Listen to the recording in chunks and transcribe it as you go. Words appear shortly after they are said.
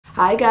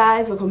Hi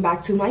guys, welcome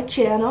back to my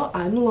channel.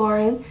 I'm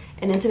Lauren,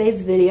 and in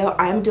today's video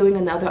I am doing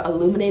another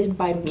Illuminated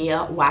by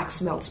Mia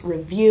wax melts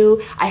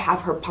review. I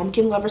have her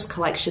Pumpkin Lovers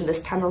collection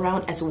this time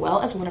around, as well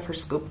as one of her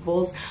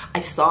Scoopables. I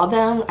saw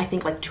them I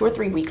think like 2 or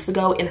 3 weeks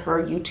ago in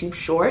her YouTube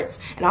shorts,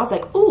 and I was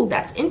like, ooh,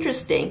 that's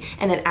interesting.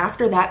 And then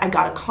after that I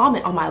got a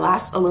comment on my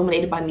last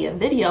Illuminated by Mia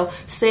video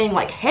saying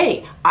like,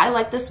 hey, I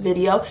like this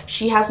video,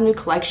 she has a new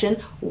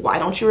collection, why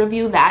don't you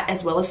review that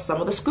as well as some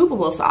of the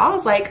Scoopables? So I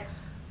was like,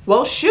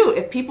 well, shoot,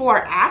 if people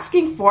are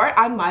asking for it,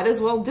 I might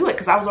as well do it,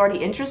 because I was already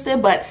interested,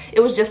 but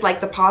it was just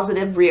like the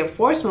positive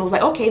reinforcement. It was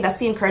like, okay, that's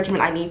the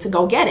encouragement I need to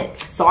go get it.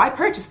 So I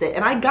purchased it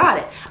and I got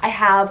it. I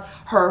have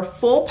her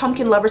full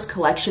Pumpkin Lovers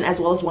collection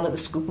as well as one of the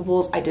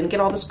Scoopables. I didn't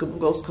get all the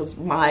Scoopables because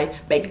my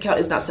bank account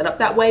is not set up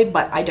that way,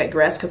 but I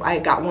digress because I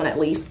got one at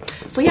least.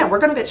 So yeah, we're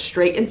gonna get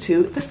straight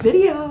into this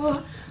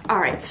video.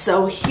 Alright,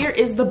 so here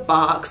is the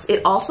box.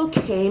 It also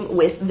came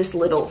with this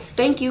little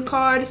thank you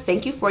card.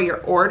 Thank you for your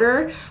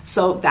order.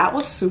 So that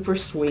was super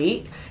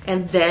sweet.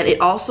 And then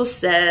it also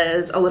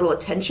says a little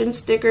attention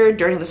sticker.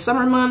 During the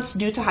summer months,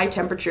 due to high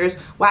temperatures,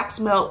 wax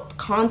melt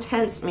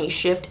contents may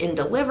shift in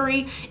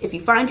delivery. If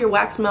you find your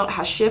wax melt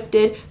has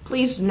shifted,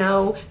 please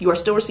know you are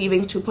still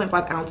receiving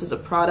 2.5 ounces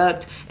of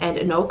product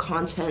and no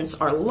contents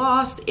are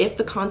lost. If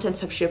the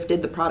contents have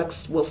shifted, the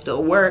products will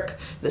still work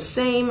the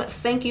same.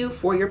 Thank you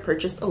for your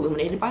purchase,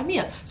 Illuminated by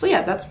Mia. So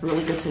yeah, that's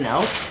really good to know,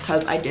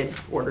 because I did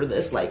order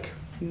this like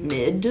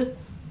mid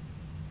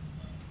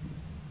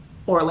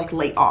or like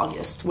late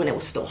August when it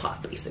was still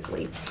hot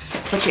basically.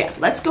 But yeah,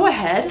 let's go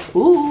ahead.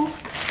 Ooh,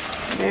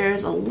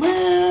 there's a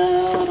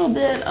little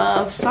bit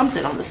of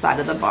something on the side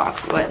of the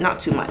box, but not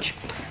too much.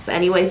 But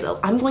anyways,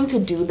 I'm going to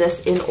do this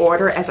in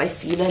order as I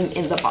see them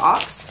in the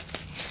box.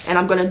 And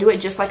I'm gonna do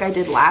it just like I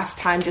did last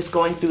time, just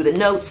going through the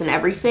notes and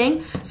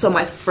everything. So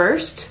my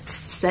first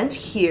scent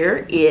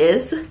here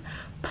is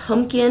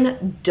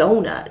Pumpkin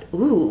Donut.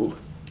 Ooh,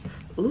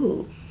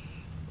 ooh,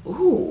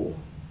 ooh.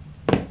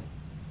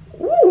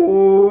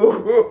 Ooh,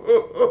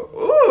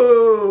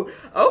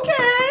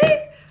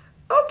 okay,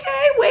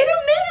 wait a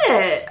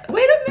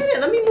minute,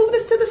 let me move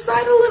this to the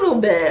side a little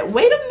bit,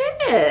 wait a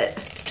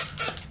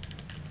minute,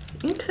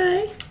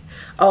 okay.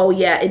 Oh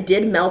yeah, it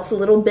did melt a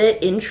little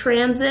bit in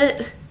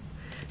transit,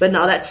 but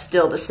no, that's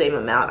still the same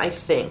amount, I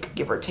think,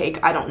 give or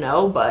take, I don't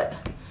know, but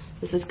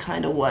this is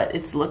kind of what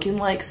it's looking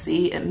like.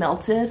 See, it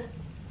melted.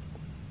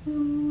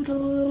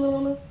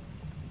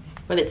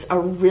 But it's a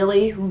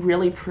really,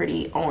 really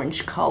pretty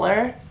orange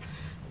color.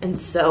 And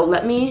so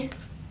let me,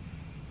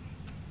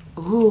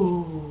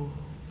 ooh,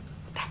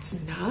 that's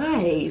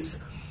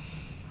nice.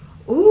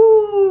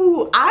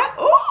 Ooh,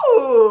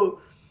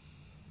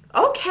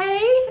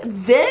 okay.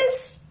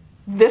 This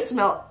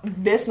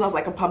smells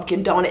like a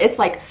pumpkin donut. It's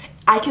like,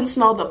 I can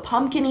smell the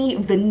pumpkin-y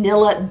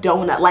vanilla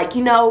donut. Like,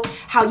 you know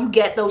how you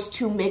get those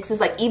two mixes,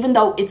 like even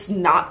though it's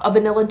not a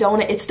vanilla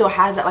donut, it still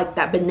has that like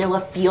that vanilla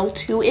feel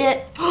to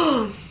it.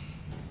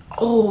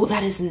 Oh,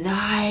 that is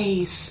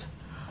nice.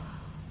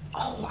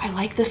 Oh, I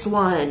like this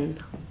one.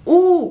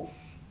 Ooh,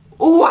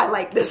 I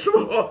like this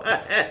one.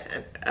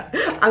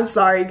 I'm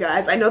sorry,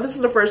 guys. I know this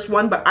is the first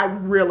one, but I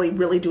really,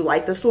 really do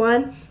like this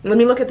one. Let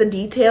me look at the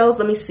details.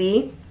 Let me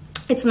see.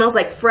 It smells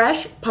like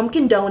fresh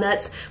pumpkin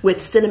donuts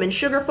with cinnamon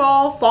sugar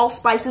fall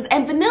spices,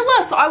 and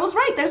vanilla. So I was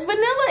right. There's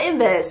vanilla in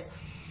this.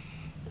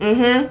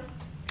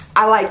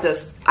 I like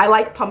this. I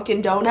like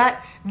pumpkin donut.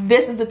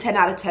 This is a 10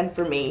 out of 10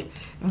 for me.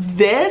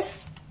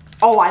 This,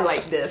 oh, I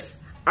like this.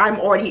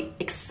 I'm already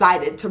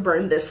excited to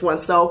burn this one.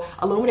 So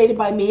Illuminated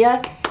by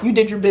Mia, you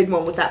did your big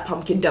one with that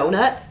pumpkin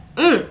donut.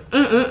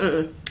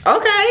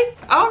 Okay,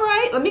 all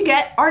right, let me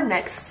get our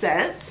next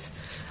scent.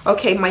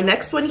 Okay, my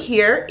next one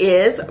here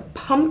is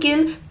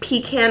Pumpkin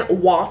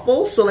Pecan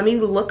Waffles. So let me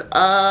look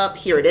up,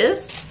 here it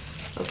is.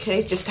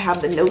 Okay, just to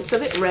have the notes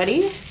of it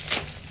ready.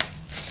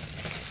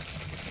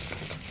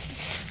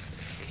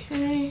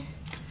 Okay.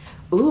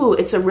 Ooh,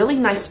 it's a really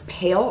nice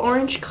pale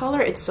orange color.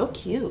 It's so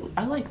cute.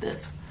 I like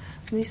this.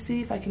 Let me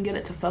see if I can get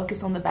it to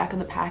focus on the back of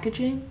the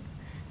packaging.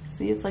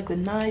 See, it's like the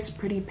nice,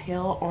 pretty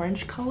pale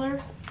orange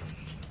color.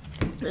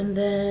 And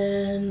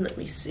then, let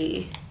me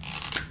see.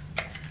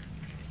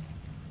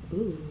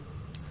 Ooh.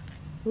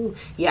 Ooh.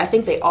 Yeah, I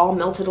think they all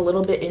melted a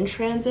little bit in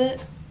transit.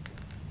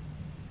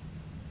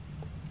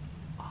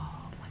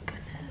 Oh my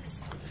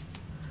goodness.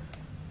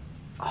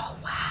 Oh,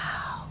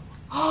 wow.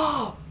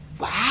 Oh,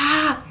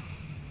 wow.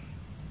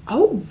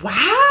 Oh,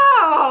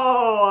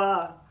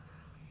 wow.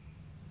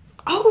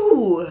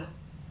 Oh,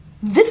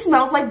 this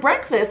smells like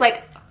breakfast.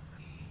 Like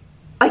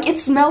it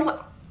smells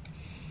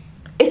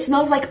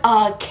like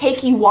a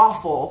cakey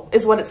waffle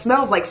is what it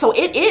smells like. So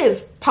it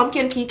is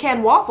pumpkin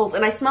pecan waffles,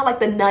 and I smell like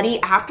the nutty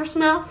after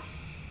smell.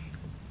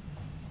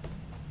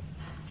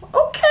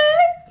 Okay,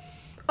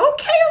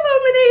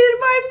 Illuminated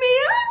by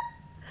Mia.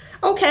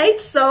 Okay,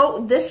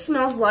 so this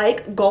smells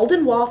like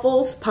golden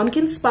waffles,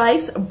 pumpkin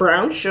spice,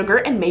 brown sugar,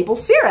 and maple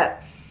syrup.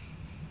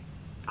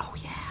 Oh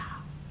yeah.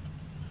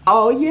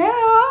 Oh yeah.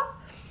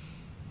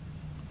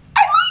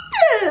 I like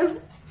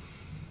this.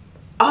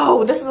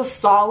 Oh, this is a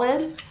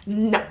solid.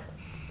 No.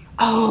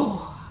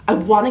 Oh, I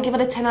want to give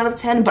it a 10 out of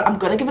 10, but I'm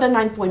going to give it a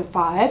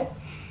 9.5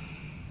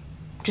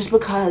 just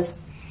because,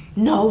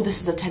 no,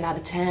 this is a 10 out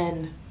of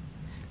 10.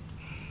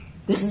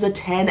 This is a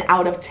 10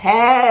 out of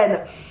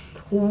 10.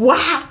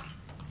 Wow.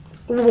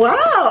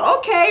 Wow.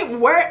 Okay.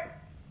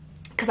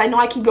 Because I know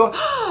I keep going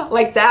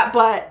like that,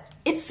 but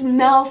it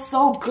smells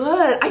so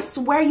good. I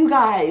swear, you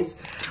guys.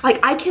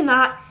 Like, I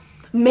cannot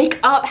make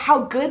up how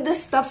good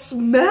this stuff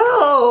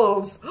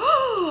smells.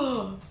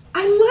 I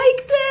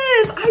like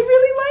this. I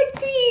really like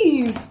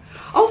these.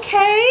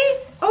 Okay.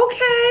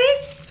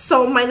 Okay.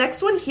 So my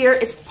next one here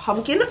is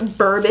pumpkin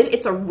bourbon.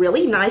 It's a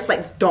really nice,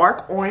 like,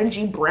 dark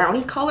orangey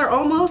brownie color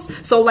almost.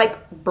 So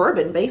like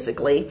bourbon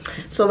basically.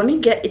 So let me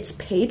get its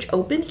page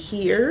open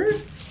here.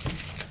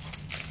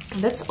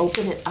 Let's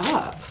open it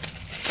up.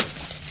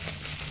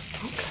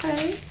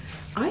 Okay.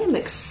 I am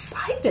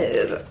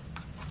excited.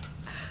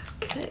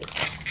 Okay.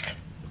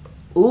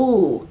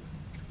 Ooh.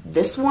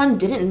 This one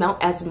didn't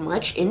melt as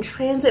much in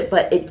transit,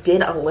 but it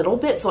did a little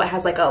bit. So it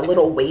has like a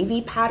little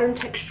wavy pattern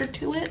texture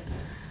to it.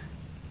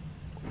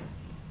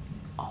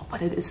 Oh,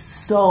 but it is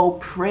so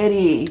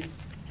pretty.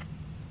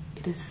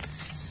 It is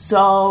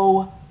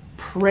so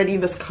pretty,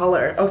 this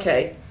color.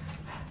 Okay.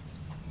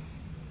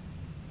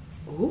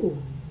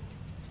 Ooh.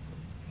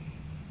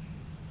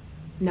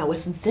 Now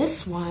with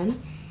this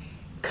one,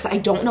 because I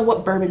don't know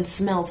what bourbon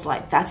smells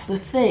like. That's the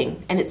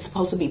thing. And it's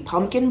supposed to be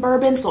pumpkin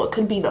bourbon, so it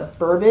could be the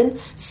bourbon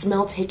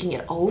smell taking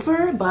it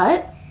over,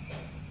 but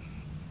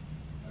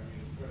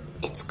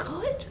it's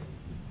good.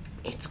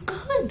 It's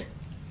good.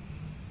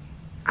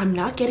 I'm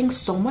not getting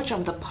so much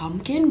of the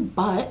pumpkin,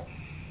 but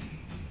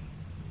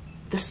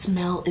the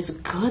smell is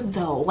good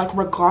though. Like,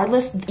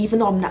 regardless, even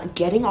though I'm not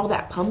getting all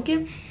that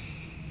pumpkin,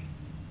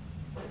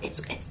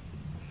 it's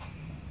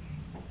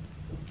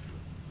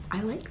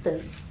I like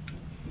this.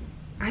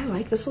 I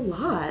like this a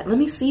lot. Let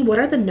me see, what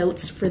are the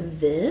notes for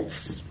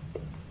this?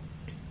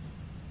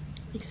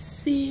 Let me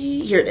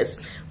see, here it is.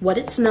 What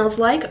it smells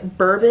like: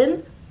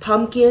 bourbon,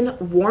 pumpkin,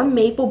 warm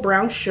maple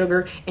brown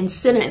sugar, and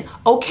cinnamon.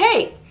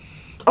 Okay.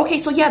 Okay,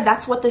 so yeah,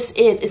 that's what this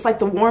is. It's like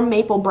the warm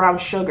maple brown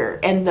sugar,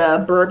 and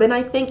the bourbon,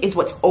 I think, is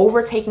what's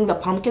overtaking the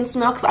pumpkin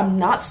smell, because I'm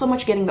not so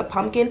much getting the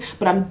pumpkin,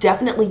 but I'm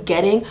definitely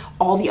getting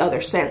all the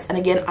other scents. And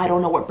again, I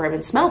don't know what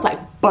bourbon smells like,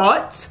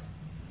 but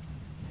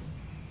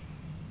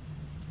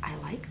I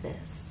like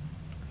this.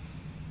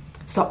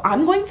 So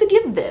I'm going to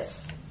give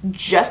this,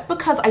 just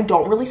because I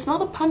don't really smell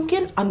the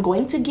pumpkin, I'm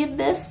going to give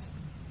this,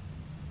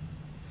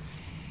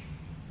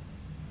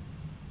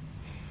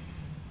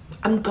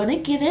 I'm gonna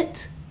give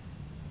it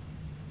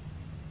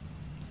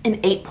an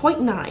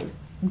 8.9,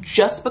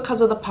 just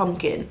because of the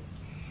pumpkin.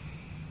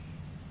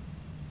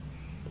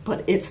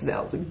 But it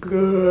smells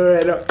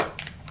good.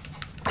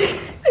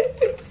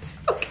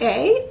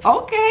 Okay,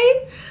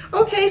 okay,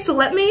 okay, so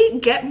let me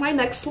get my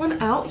next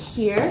one out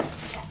here.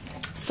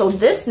 So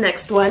this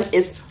next one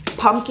is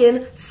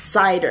pumpkin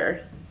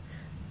cider.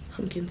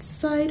 Pumpkin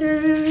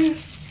cider.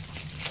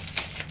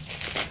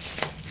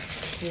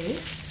 Okay.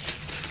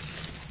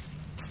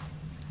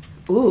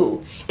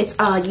 Ooh, it's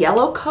a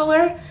yellow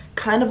color,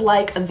 kind of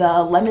like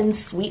the Lemon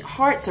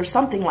Sweethearts or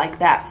something like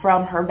that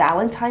from her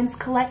Valentine's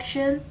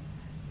collection.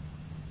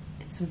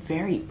 It's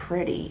very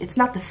pretty. It's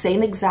not the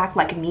same exact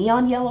like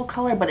neon yellow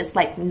color, but it's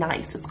like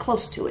nice. It's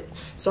close to it.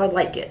 So I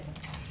like it.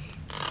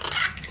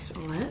 So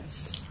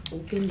let's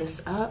open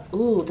this up.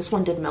 Ooh, this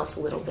one did melt a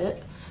little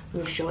bit.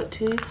 Let me show it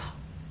to you.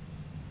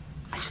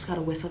 I just got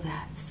a whiff of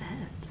that scent.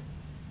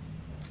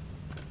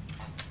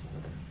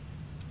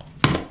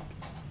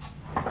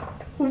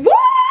 What?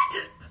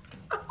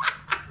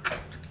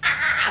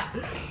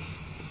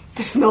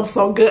 This smells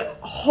so good.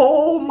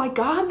 Oh my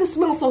God, this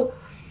smells so...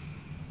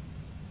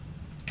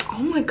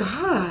 Oh my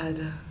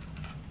God.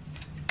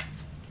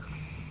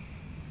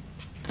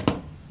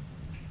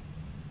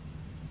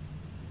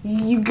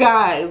 You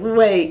guys,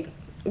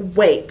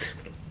 wait.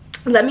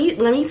 Let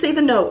me say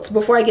the notes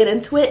before I get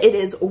into it. It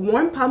is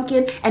warm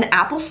pumpkin and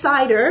apple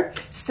cider,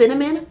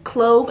 cinnamon,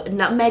 clove,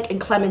 nutmeg, and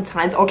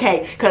clementines.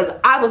 Okay, because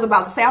I was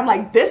about to say, I'm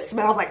like, this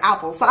smells like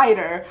apple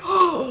cider.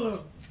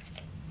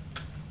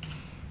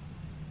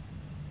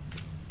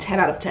 10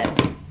 out of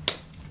 10.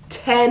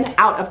 10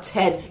 out of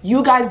 10.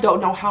 You guys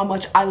don't know how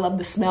much I love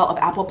the smell of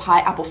apple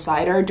pie, apple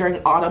cider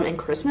during autumn and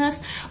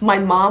Christmas. My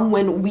mom,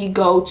 when we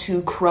go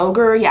to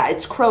Kroger, yeah,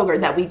 it's Kroger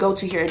that we go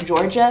to here in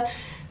Georgia,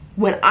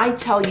 when I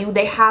tell you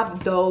they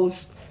have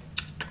those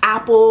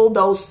apple,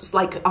 those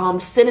like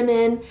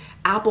cinnamon,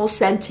 apple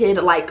scented,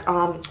 like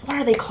what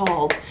are they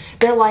called?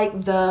 They're like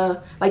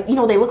you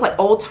know, they look like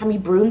old-timey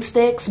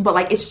broomsticks, but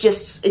like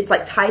it's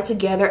like tied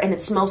together and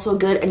it smells so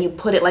good, and you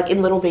put it like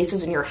in little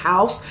vases in your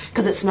house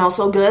because it smells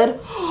so good.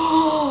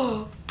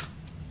 I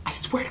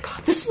swear to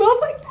God, this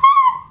smells like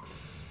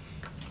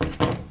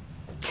that.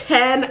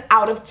 10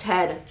 out of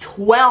 10,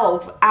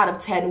 12 out of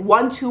 10,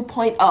 1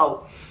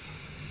 2.0.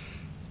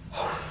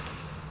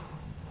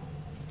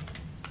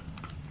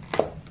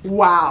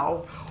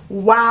 Wow.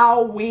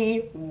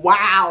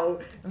 Wow.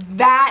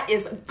 That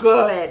is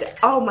good.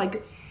 Oh my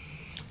God.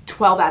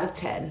 12 out of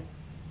 10.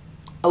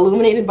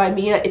 Illuminated by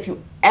Mia. If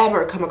you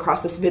ever come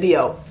across this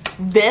video,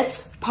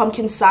 This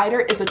pumpkin cider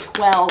is a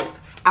 12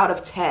 out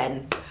of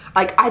 10.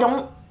 Like, I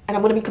don't, and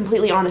I'm gonna be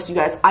completely honest, you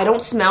guys, I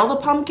don't smell the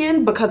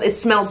pumpkin because it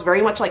smells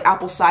very much like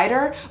apple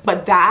cider,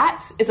 but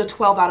that is a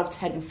 12 out of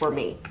 10 for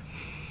me.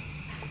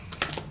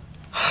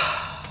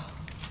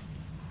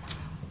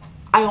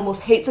 I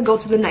almost hate to go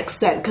to the next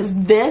scent because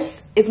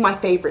this is my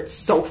favorite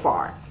so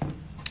far.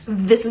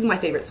 This is my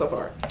favorite so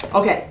far.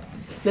 Okay,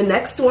 the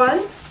next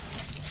one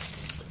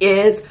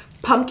is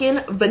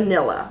pumpkin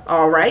vanilla.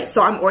 All right,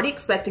 so I'm already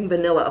expecting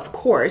vanilla, of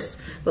course,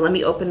 but let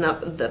me open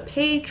up the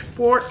page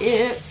for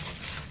it.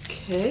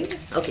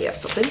 Okay, yeah,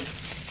 something.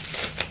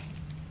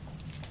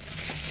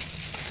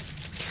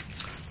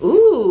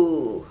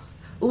 Ooh,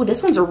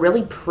 this one's a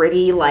really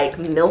pretty, like,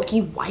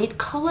 milky white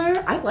color.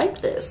 I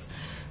like this.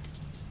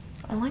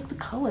 I like the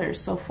colors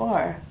so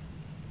far.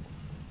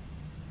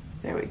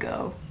 There we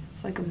go.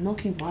 It's like a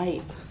milky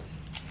white.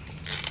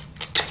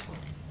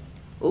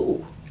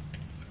 Ooh.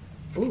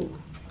 Ooh.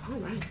 All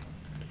right.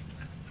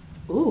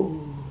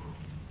 Ooh.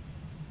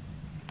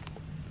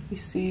 Let me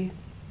see.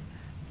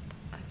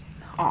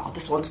 Oh,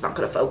 this one's not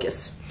gonna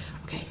focus.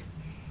 Okay.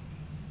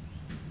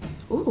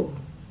 Ooh.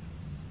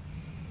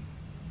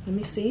 Let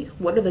me see.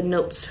 What are the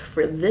notes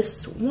for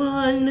this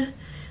one?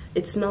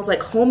 It smells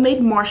like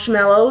homemade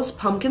marshmallows,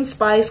 pumpkin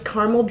spice,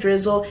 caramel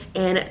drizzle,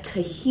 and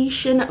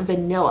Tahitian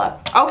vanilla.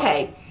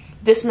 Okay,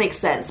 this makes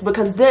sense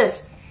because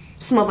this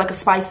smells like a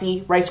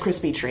spicy Rice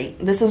Krispie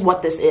treat. This is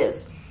what this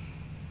is.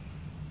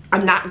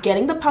 I'm not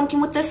getting the pumpkin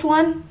with this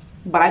one,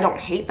 but I don't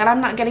hate that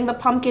I'm not getting the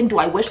pumpkin. Do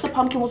I wish the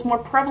pumpkin was more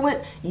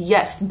prevalent?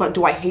 Yes, but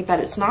do I hate that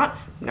it's not?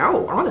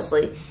 No,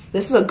 honestly.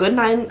 This is a good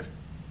 9.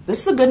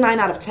 This is a good 9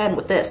 out of 10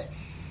 with this.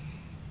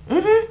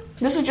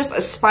 This is just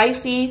a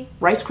spicy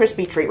Rice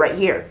Krispie treat right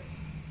here.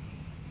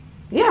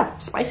 Yeah,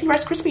 spicy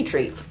Rice Krispie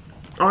treat.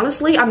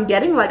 Honestly, I'm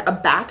getting like a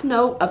back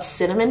note of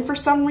cinnamon for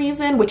some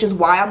reason, which is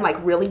why I'm like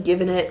really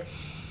giving it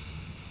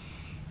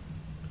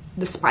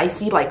the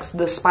spicy,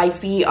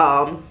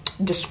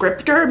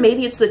 descriptor.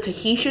 Maybe it's the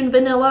Tahitian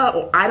vanilla,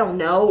 or I don't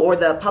know, or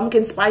the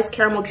pumpkin spice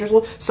caramel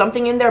drizzle,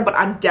 something in there, but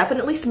I'm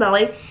definitely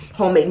smelling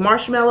homemade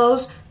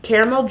marshmallows,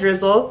 caramel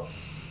drizzle,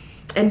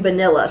 and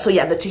vanilla. So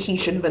yeah, the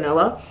Tahitian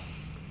vanilla.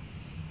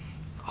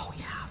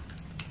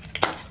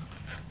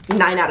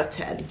 9 out of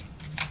 10.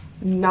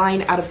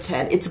 9 out of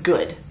 10. It's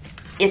good.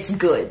 It's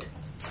good.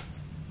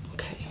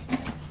 Okay.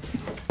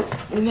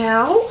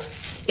 Now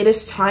it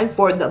is time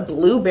for the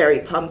blueberry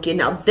pumpkin.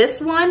 Now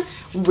this one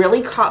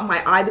really caught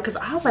my eye because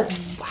I was like,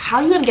 how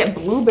are you gonna get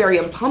blueberry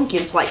and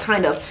pumpkin to like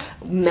kind of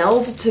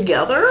meld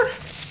together?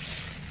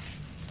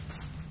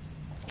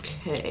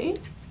 Okay.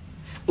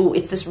 Ooh,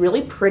 it's this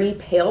really pretty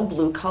pale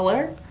blue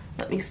color.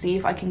 Let me see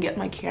if I can get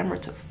my camera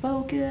to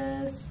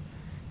focus.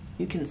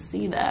 You can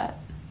see that.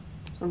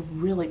 A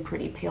really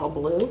pretty pale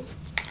blue.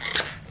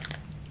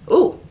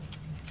 Ooh.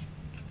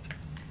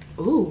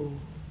 Ooh.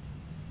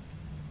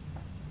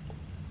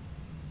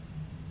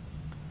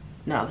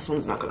 No, this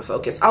one's not gonna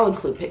focus. I'll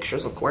include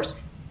pictures, of course.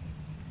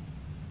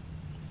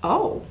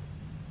 Oh.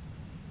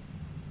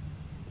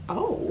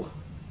 Oh.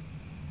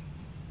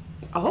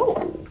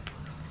 Oh.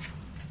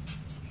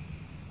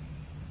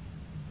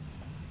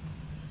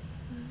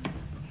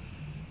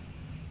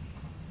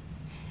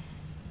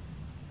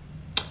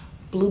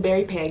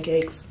 Blueberry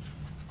pancakes.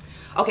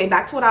 Okay,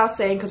 back to what I was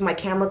saying because my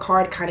camera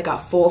card kind of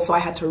got full, so I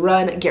had to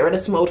run, get rid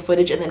of some old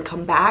footage, and then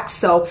come back.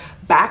 So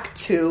back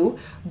to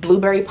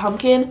blueberry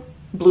pumpkin,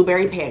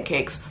 blueberry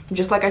pancakes.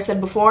 Just like I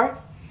said before,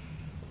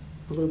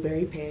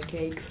 blueberry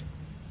pancakes.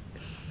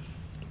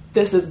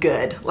 This is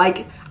good.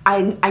 Like,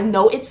 I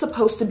know it's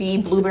supposed to be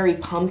blueberry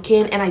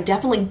pumpkin, and I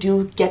definitely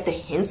do get the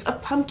hints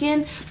of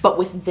pumpkin, but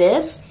with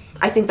this,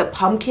 I think the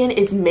pumpkin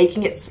is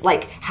making it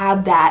like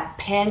have that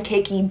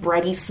pancakey,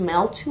 bready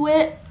smell to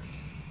it,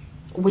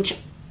 which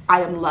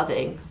I am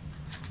loving.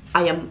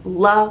 I am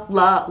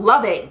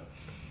loving.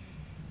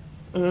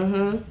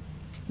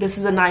 This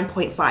is a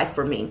 9.5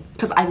 for me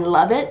because I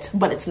love it,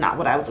 but it's not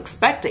what I was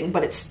expecting,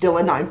 but it's still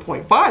a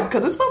 9.5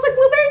 because it smells like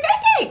blueberry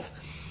pancakes.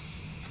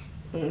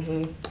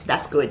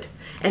 That's good.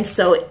 And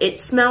so it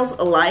smells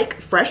like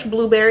fresh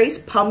blueberries,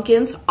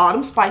 pumpkins,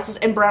 autumn spices,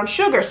 and brown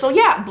sugar. So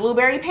yeah,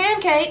 blueberry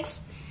pancakes.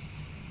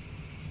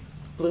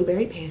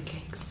 Blueberry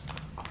pancakes.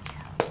 Oh,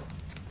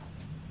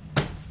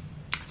 yeah.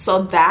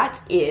 So that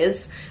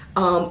is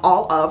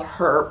all of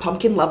her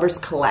Pumpkin Lovers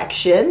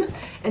collection.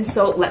 And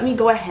so let me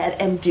go ahead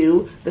and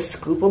do the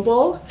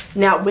Scoopable.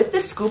 Now with the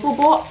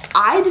Scoopable,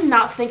 I did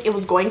not think it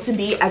was going to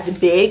be as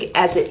big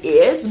as it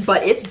is,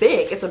 but it's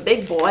big. It's a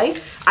big boy.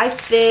 I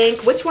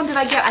think, which one did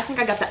I get? I think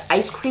I got the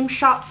ice cream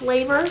shop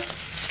flavor.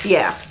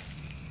 Yeah.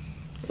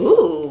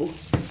 Ooh.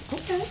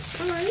 Okay,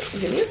 all right.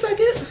 Give me a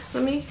second.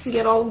 Let me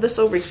get all of this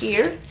over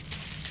here.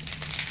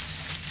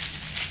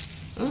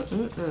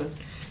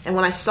 And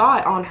when I saw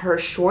it on her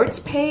shorts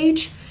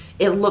page,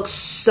 it looks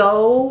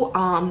so,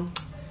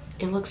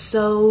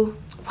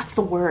 what's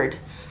the word?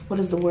 What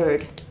is the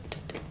word?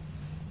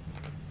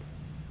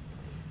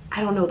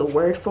 I don't know the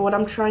word for what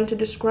I'm trying to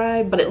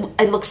describe, but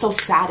it looks so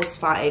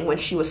satisfying when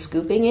she was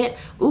scooping it.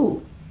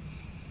 Ooh.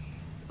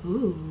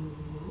 Ooh.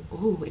 Ooh.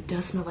 Ooh, it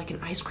does smell like an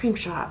ice cream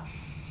shop.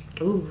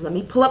 Ooh, let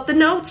me pull up the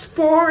notes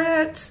for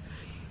it.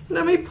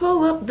 Let me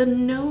pull up the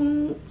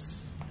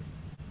notes.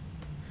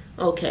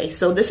 Okay,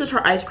 so this is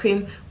her ice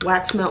cream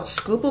wax melt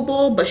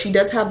scoopable, but she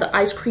does have the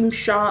ice cream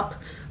shop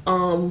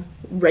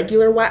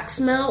regular wax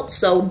melt.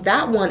 So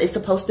that one is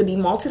supposed to be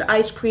malted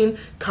ice cream,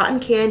 cotton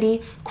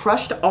candy,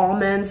 crushed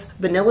almonds,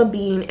 vanilla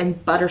bean,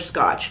 and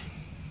butterscotch.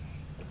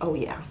 Oh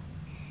yeah.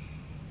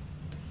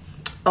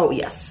 Oh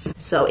yes.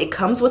 So it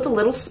comes with a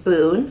little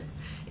spoon,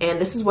 and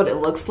this is what it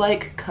looks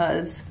like.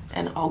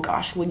 And oh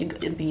gosh, will you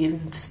be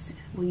able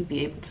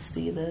to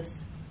see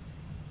this?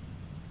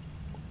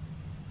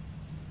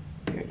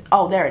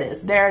 Oh, there it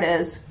is. There it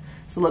is.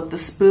 So look, the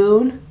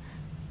spoon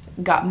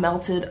got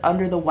melted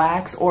under the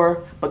wax,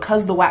 or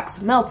because the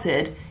wax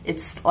melted,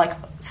 it's like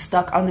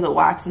stuck under the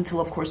wax until,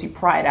 of course, you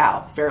pry it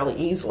out fairly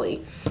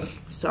easily.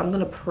 So I'm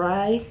gonna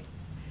pry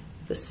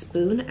the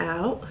spoon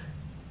out.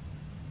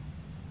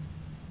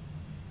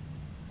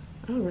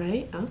 All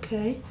right,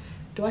 okay.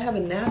 Do I have a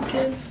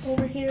napkin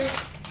over here?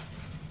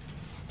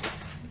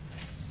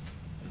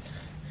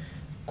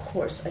 Of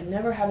course, I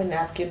never have a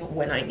napkin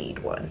when I need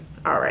one.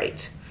 All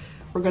right,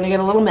 we're gonna get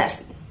a little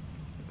messy.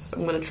 So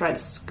I'm gonna try to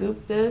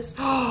scoop this.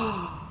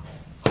 Oh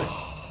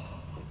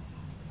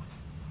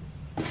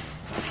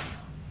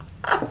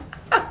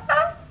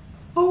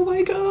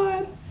my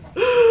God.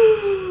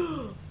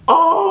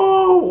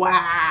 Oh,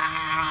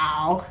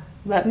 wow.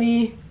 Let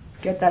me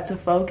get that to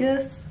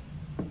focus.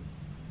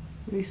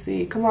 Let me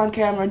see. Come on,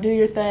 camera, do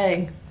your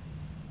thing.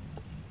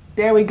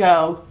 There we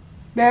go.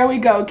 There we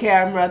go,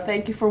 camera.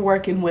 Thank you for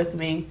working with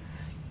me.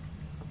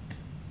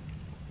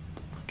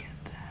 Look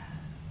at that.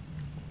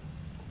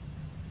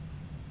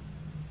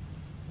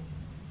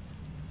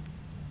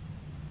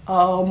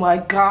 Oh my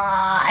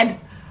God.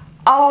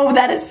 Oh,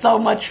 that is so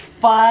much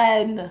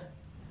fun.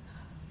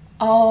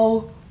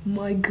 Oh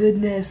my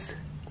goodness.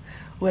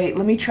 Wait,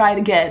 let me try it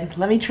again.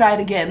 Let me try it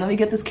again. Let me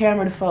get this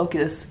camera to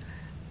focus.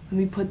 Let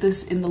me put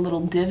this in the little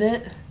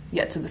divot,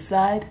 yet to the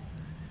side.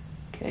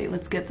 Okay,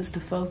 let's get this to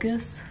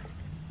focus.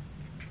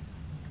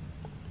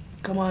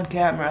 Come on,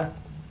 camera.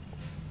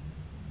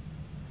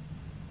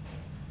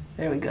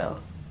 There we go.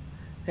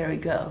 There we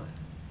go.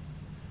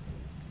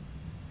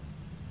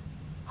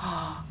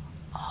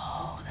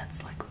 Oh,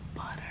 that's like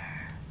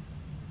butter.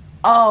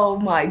 Oh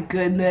my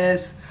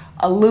goodness.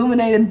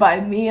 Illuminated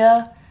by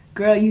Mia.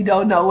 Girl, you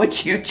don't know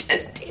what you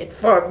just did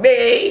for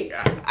me.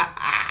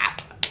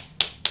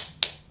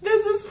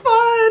 This is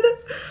fun.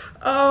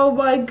 Oh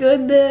my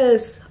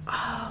goodness.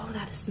 Oh,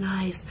 that is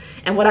nice.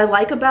 And what I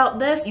like about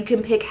this, you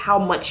can pick how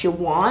much you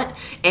want.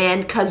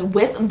 And because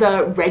with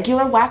the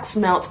regular wax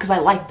melts, because I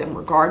like them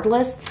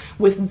regardless,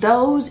 with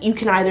those, you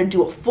can either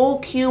do a full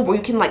cube or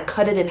you can like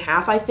cut it in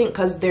half, I think,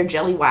 because they're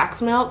jelly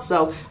wax melts.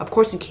 So of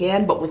course you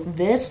can, but with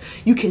this,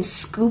 you can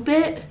scoop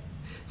it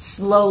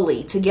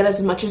slowly to get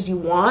as much as you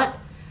want,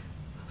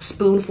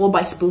 spoonful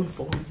by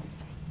spoonful.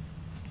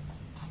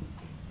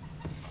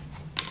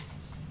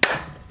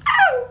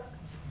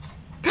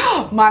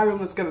 My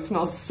room is gonna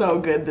smell so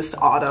good this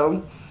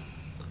autumn.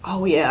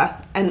 Oh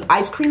yeah, and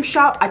ice cream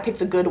shop, I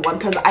picked a good one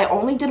because I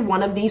only did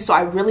one of these, so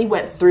I really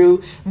went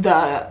through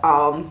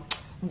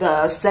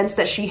the scents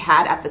that she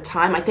had at the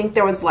time. I think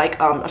there was like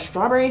a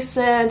strawberry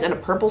scent and a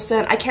purple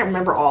scent. I can't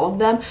remember all of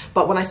them,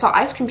 but when I saw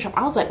ice cream shop,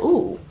 I was like,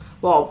 ooh,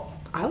 well,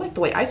 I like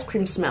the way ice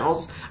cream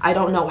smells. I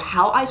don't know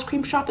how ice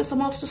cream shop is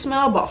supposed to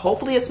smell, but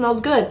hopefully it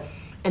smells good.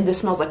 And this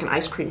smells like an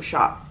ice cream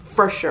shop,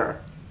 for sure.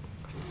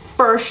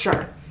 For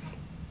sure.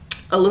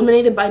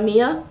 Illuminated by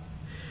Mia.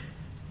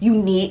 You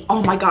need,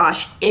 oh my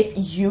gosh, if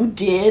you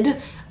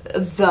did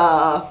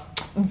the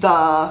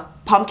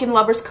Pumpkin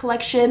Lovers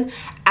collection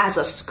as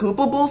a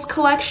Scoopables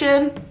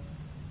collection,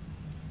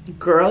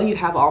 girl, you'd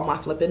have all my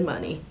flipping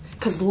money.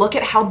 Because look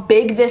at how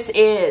big this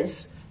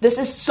is. This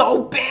is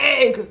so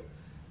big.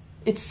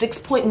 It's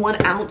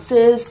 6.1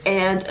 ounces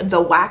and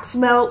the wax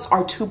melts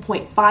are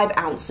 2.5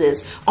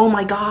 ounces. Oh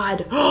my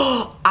God.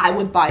 I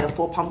would buy the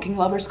full Pumpkin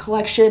Lovers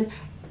collection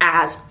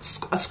as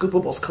a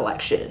Scoopables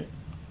collection.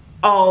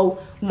 Oh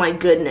my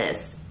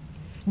goodness.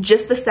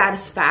 Just the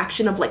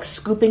satisfaction of like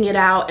scooping it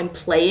out and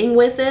playing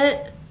with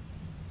it.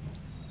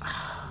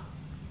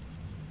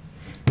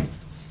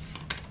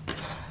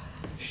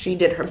 She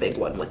did her big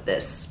one with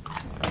this.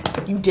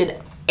 You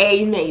did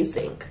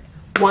amazing.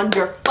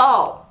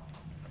 Wonderful.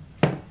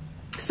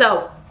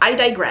 So I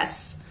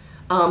digress.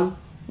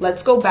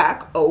 Let's go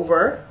back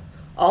over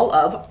all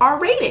of our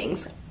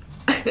ratings.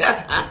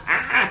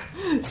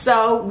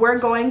 So we're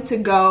going to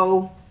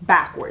go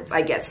backwards,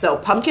 I guess. So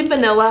pumpkin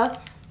vanilla,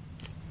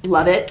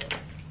 love it.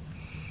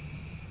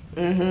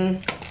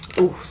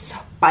 Ooh,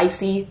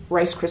 spicy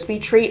Rice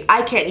Krispie treat.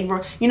 I can't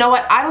even, you know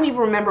what? I don't even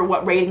remember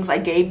what ratings I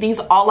gave these.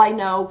 All I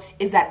know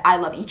is that I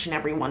love each and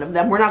every one of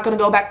them. We're not going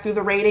to go back through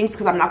the ratings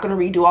because I'm not going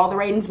to redo all the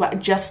ratings, but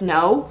just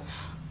know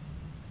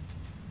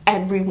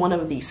every one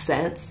of these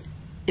scents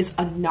is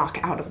a knock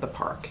out of the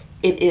park.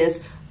 It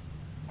is,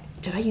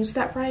 did I use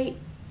that right?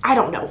 I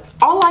don't know.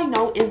 All I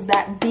know is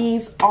that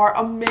these are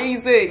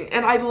amazing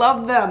and I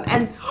love them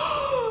and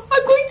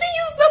I'm going to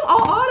use them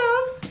all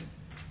autumn.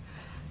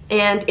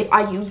 And if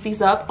I use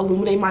these up,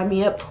 Illuminated by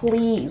Mia,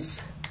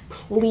 please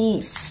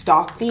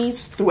stock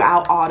these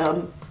throughout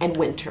autumn and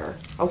winter,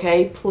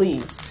 okay?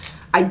 Please.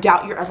 I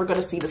doubt you're ever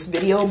gonna see this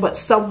video, but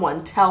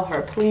someone tell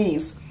her,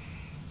 please.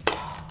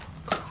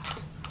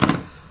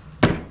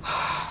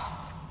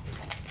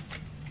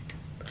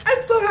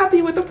 I'm so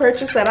happy with the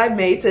purchase that I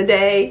made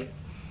today.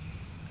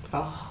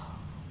 Oh.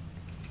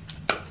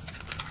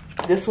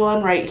 This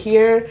one right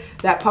here,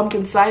 that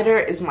pumpkin cider,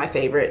 is my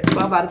favorite.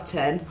 12 out of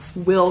 10.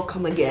 Will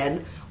come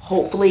again.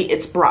 Hopefully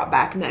it's brought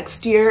back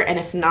next year, and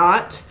if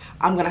not,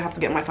 I'm gonna have to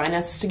get my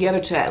finances together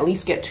to at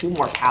least get 2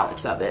 more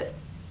pallets of it.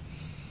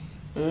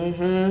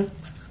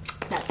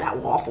 That's that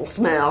waffle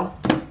smell.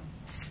 Ooh,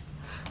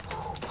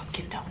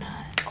 pumpkin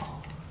donut.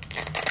 Oh.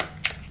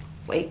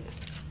 Wait.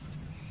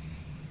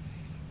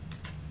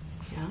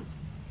 Yeah.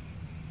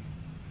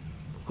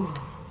 Ooh.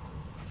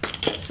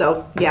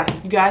 So yeah,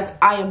 you guys,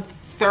 I am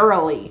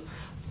thoroughly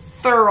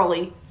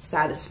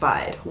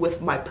satisfied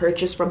with my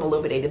purchase from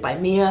Illuminated by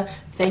Mia.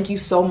 Thank you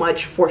so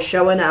much for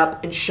showing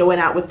up and showing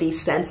out with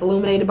these scents,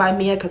 Illuminated by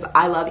Mia, because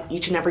I love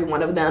each and every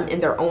one of them in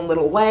their own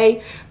little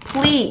way.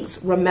 Please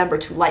remember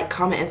to like,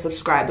 comment, and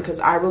subscribe because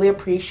I really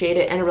appreciate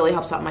it and it really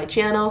helps out my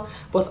channel.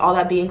 With all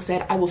that being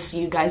said, I will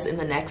see you guys in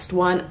the next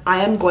one.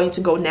 I am going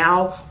to go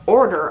now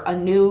order a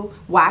new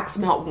wax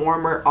melt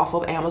warmer off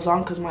of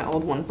Amazon because my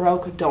old one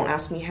broke. Don't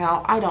ask me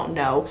how. I don't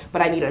know,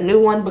 but I need a new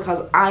one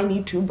because I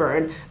need to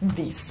burn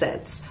these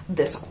scents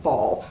this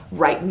fall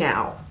right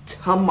now,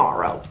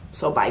 tomorrow.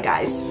 So bye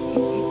guys.